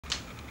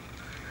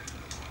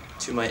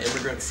To my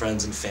immigrant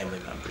friends and family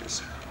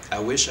members, I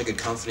wish I could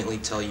confidently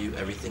tell you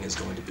everything is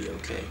going to be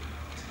okay.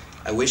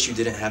 I wish you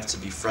didn't have to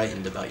be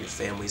frightened about your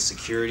family's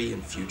security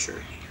and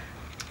future.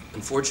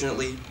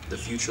 Unfortunately, the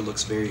future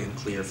looks very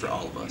unclear for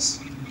all of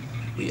us.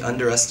 We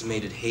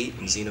underestimated hate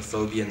and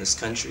xenophobia in this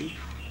country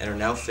and are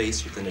now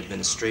faced with an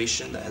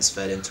administration that has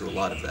fed into a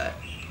lot of that.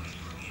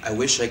 I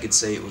wish I could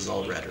say it was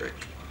all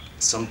rhetoric,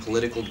 some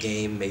political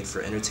game made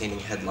for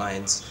entertaining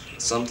headlines,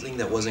 something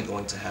that wasn't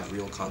going to have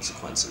real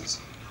consequences.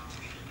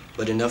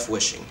 But enough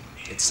wishing.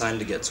 It's time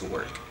to get to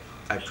work.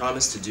 I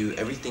promise to do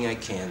everything I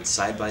can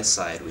side by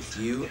side with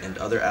you and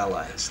other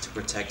allies to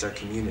protect our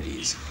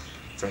communities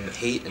from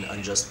hate and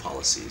unjust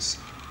policies.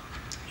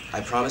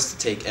 I promise to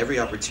take every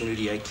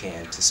opportunity I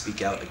can to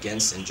speak out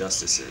against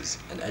injustices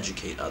and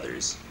educate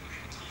others.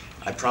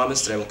 I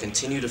promise that I will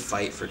continue to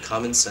fight for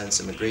common sense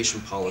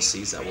immigration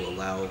policies that will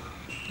allow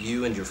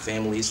you and your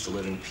families to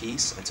live in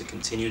peace and to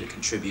continue to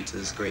contribute to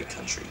this great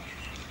country.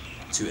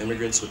 To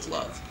immigrants with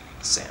love,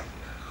 Sam.